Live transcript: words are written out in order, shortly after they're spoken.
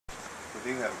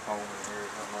do have a comb in here or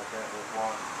something like that with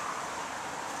water.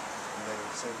 And they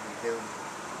seem to be doing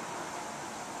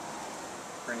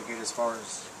pretty good as far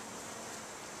as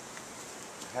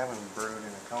having brood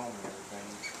in a comb and everything,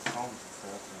 combs and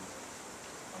stuff. And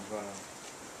I'm gonna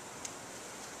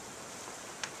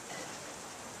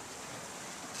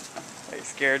Are you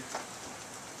scared?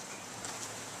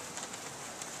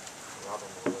 rob them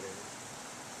or whatever.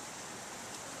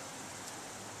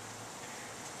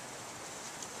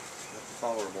 Got the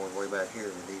follower board way back here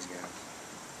with these guys.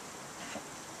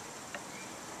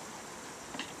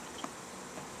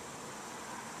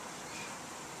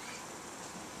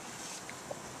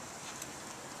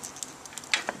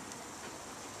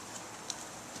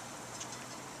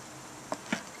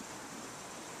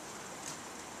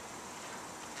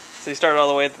 So you started all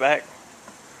the way at the back?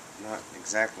 Not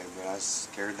exactly, but I was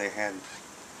scared they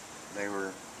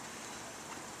were,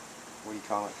 what do you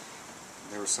call it?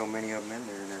 There were so many of them in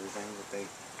there and everything that they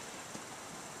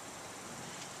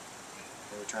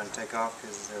were trying to take off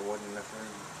because there wasn't enough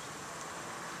room.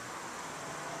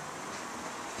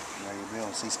 Now you'll be able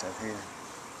to see stuff here.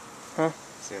 Huh?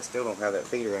 See, I still don't have that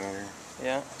feeder on here.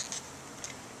 Yeah.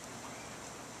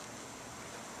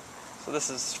 So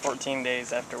this is 14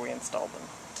 days after we installed them.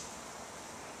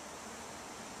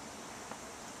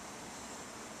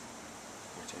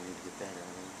 Which I need to get that out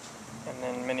of And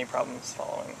then many problems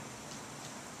following.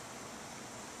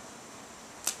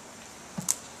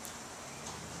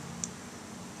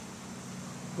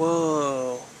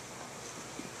 Whoa.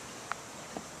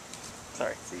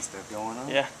 Sorry. See stuff going on?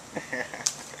 Yeah.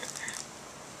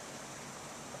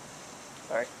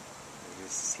 Sorry. They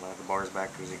just slide the bars back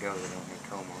as you go. They don't have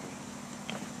comb on them.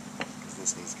 Because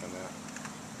this needs to come out.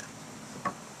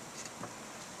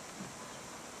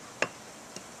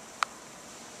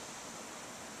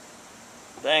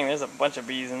 Dang, there's a bunch of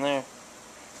bees in there.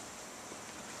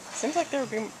 Seems like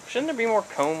shouldn't there be more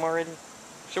comb already?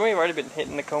 Shouldn't we have already been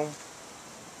hitting the comb?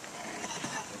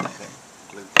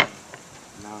 Glue.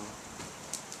 No,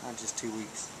 not just 2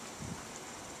 weeks.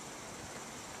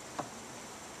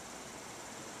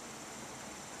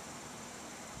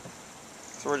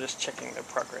 So we're just checking the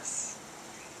progress.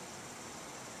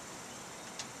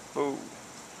 Ooh.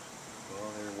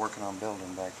 Well, they're working on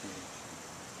building back here.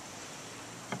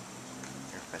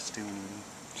 They're festooning.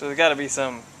 So there's got to be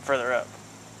some further up.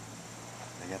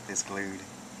 They got this glued.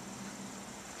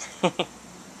 Is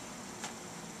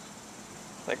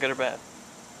that good or bad?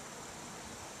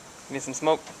 Need some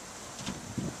smoke?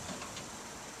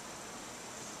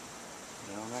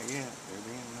 No, not yet. They're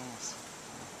being nice.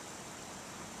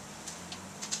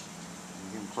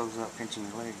 You can close up, pinching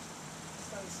your leg.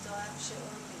 So we still have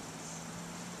shitload of bees.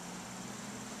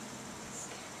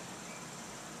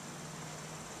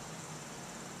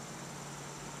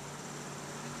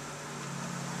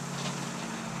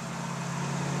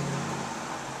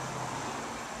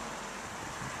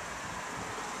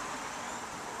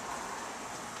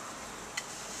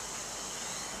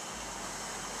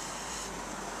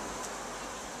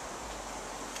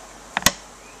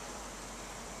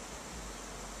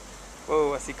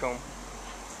 Whoa, I see comb.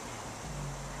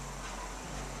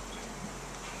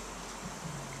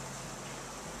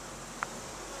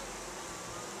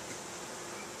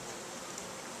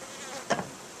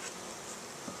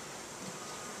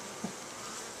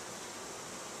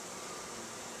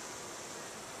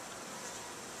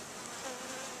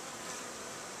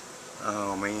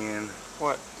 Oh man.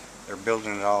 What? They're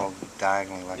building it all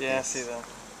diagonally like Yeah, I this. see that.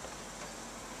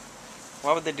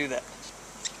 Why would they do that?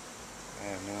 I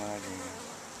have no idea.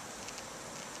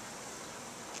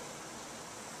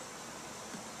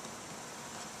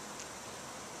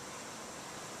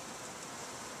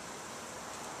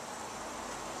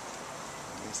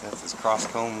 I guess that's as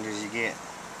cross-combed as you get.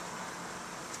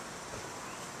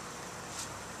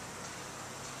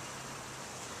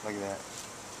 Look at that.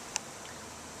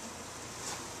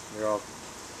 They're all,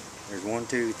 there's 1,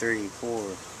 2, 3,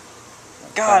 4.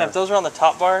 God, 5, if those were on the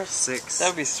top bars, 6. that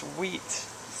would be sweet.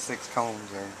 6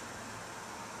 combs there.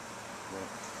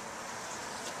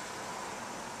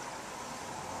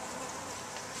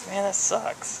 Man, that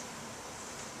sucks.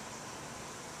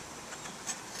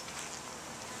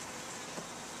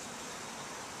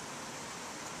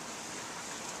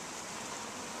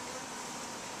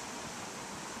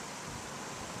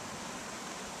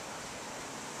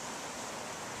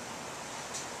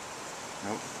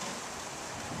 Nope.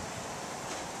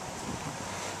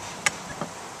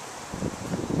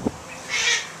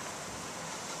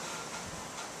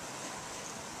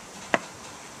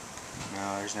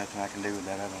 No, there's nothing I can do with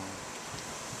that other one.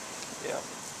 Yeah.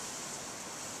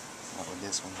 Not with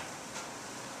this one.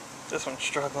 This one's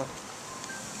struggling.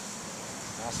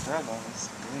 not struggling. It's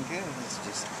doing good. It's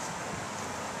just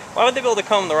Why would they build a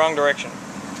comb the wrong direction?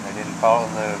 they didn't follow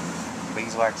the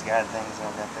beeswax guide things I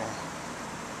got there.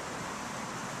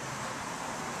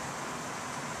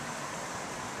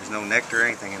 There's no nectar or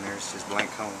anything in there. It's just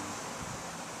blank comb.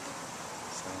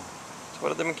 So So what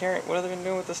have they been carrying? What have they been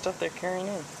doing with the stuff they're carrying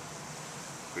in?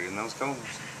 put in those combs.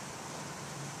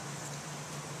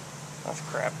 That's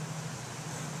crap.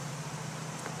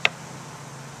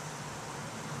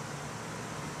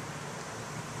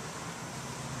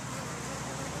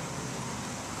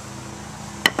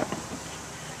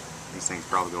 These things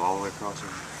probably go all the way across here.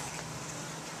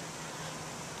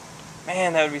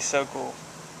 Man, that would be so cool.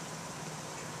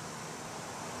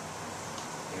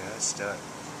 Yeah, it's stuck.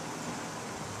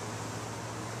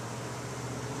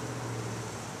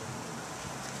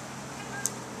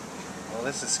 Well,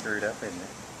 this is screwed up, isn't it?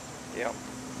 Yep.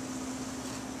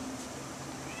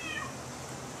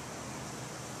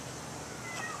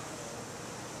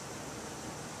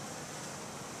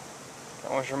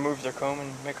 I want to remove their comb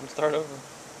and make them start over.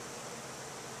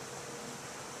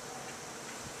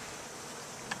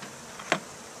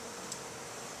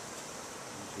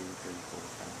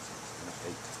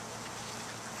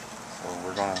 So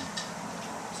we're gonna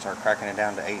start cracking it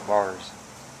down to 8 bars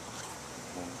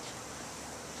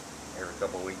every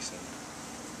couple of weeks and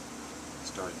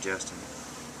start adjusting it.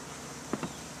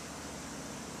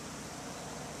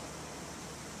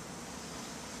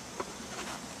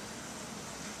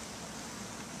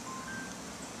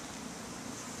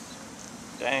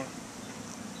 Dang.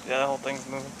 Yeah, the whole thing's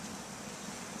moving.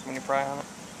 When you pry on it.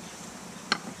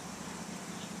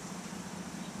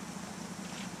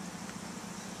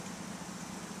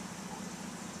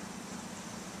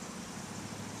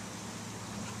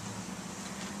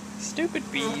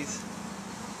 Stupid bees.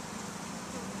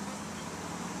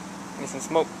 Need some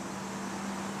smoke.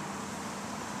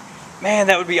 Man,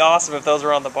 that would be awesome if those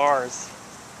were on the bars.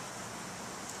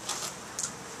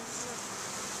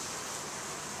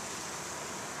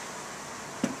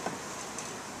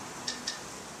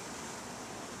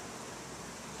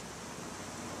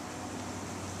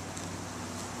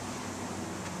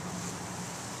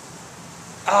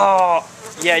 Oh,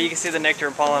 yeah, you can see the nectar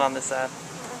and pollen on this side.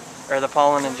 Or the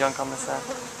pollen and junk on this side.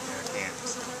 Yeah, I can't.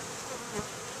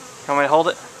 You want me to hold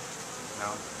it?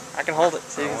 No. I can hold it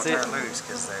so you can see I it. won't tear it loose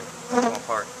because they come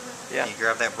apart. Yeah. You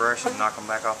grab that brush and knock them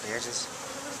back off the edges.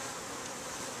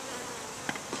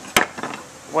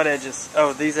 What edges?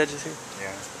 Oh, these edges here?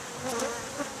 Yeah.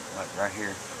 Like right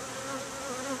here.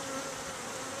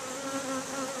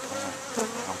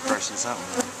 I'm crushing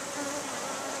something.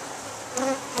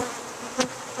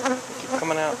 Keep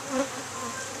coming out.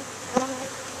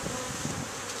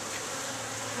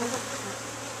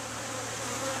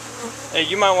 Hey,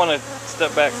 you might want to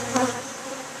step back.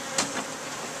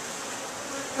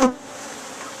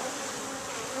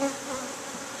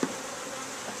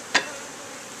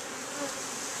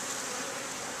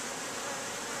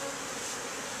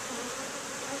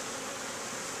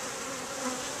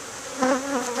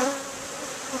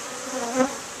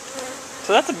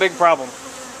 So that's a big problem.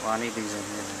 Well, I need these in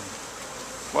here now.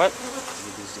 What? I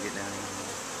need these to get down in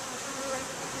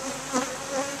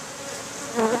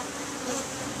here.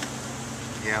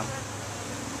 Yeah.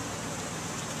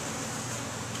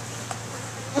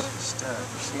 Stuck.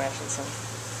 Smashing some.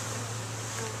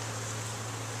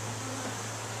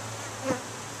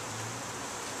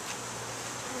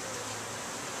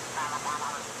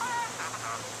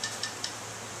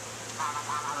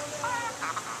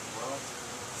 Well,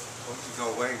 once you go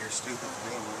away, you're stupid to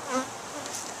me, man.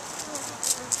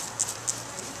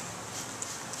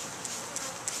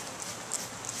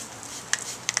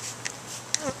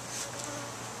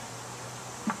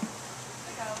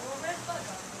 I got a little red bug on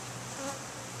me.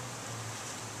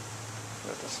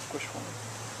 Got the squish one.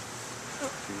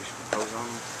 Do you should hose on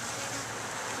them?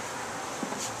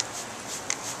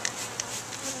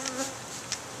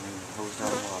 And hose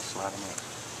down while I slide them up.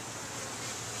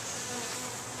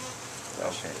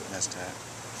 Okay, that's tight.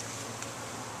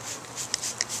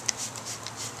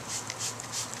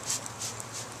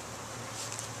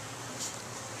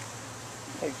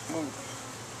 Hey, move.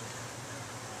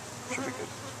 Should be good.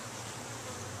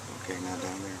 Okay, now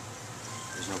down there.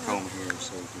 There's no comb here,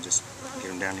 so you can just get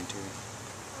them down into it.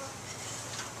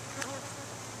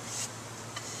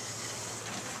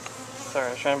 Sorry, I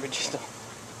was trying to be gentle.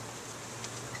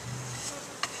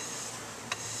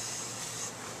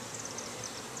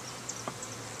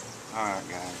 Alright,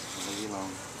 guys, I'll leave you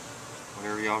alone.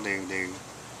 Whatever y'all do, do.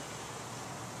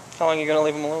 How long are you going to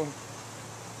leave them alone?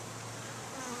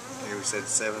 Here we said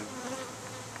 7,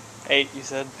 8, you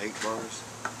said. 8 bars.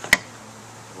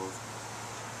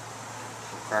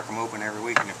 Or Crack them open every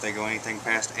week, and if they go anything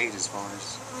past 8 as far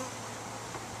as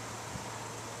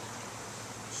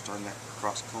starting that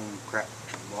cross comb crap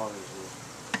bars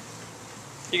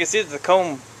with. You can see that the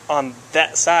comb on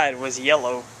that side was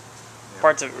yellow. Yeah.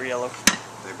 Parts of it were yellow.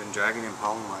 They've been dragging and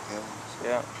pollen like hell. So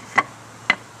Yeah.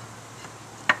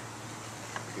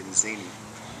 I couldn't see any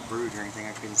brood or anything.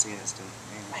 I couldn't see that stuff.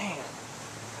 Man.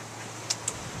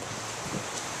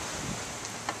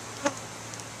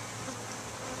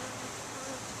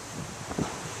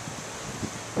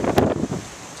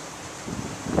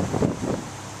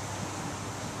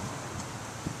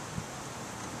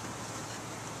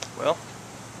 Well,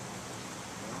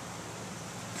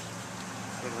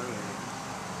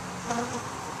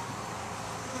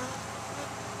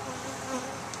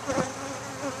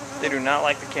 they do not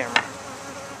like the camera.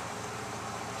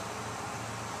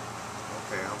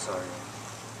 Okay, I'm sorry.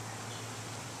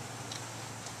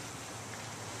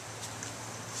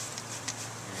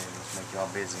 Yeah, let's make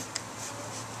y'all busy.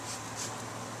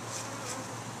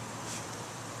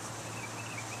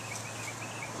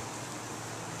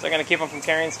 So I'm gonna keep them from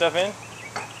carrying stuff in?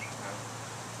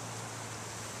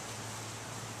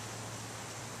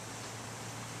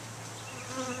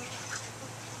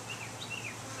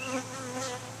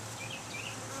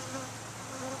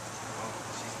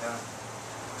 She's done.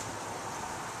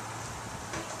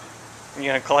 You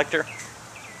gonna collect her? Yeah.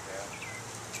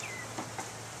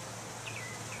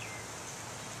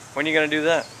 When are you gonna do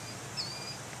that?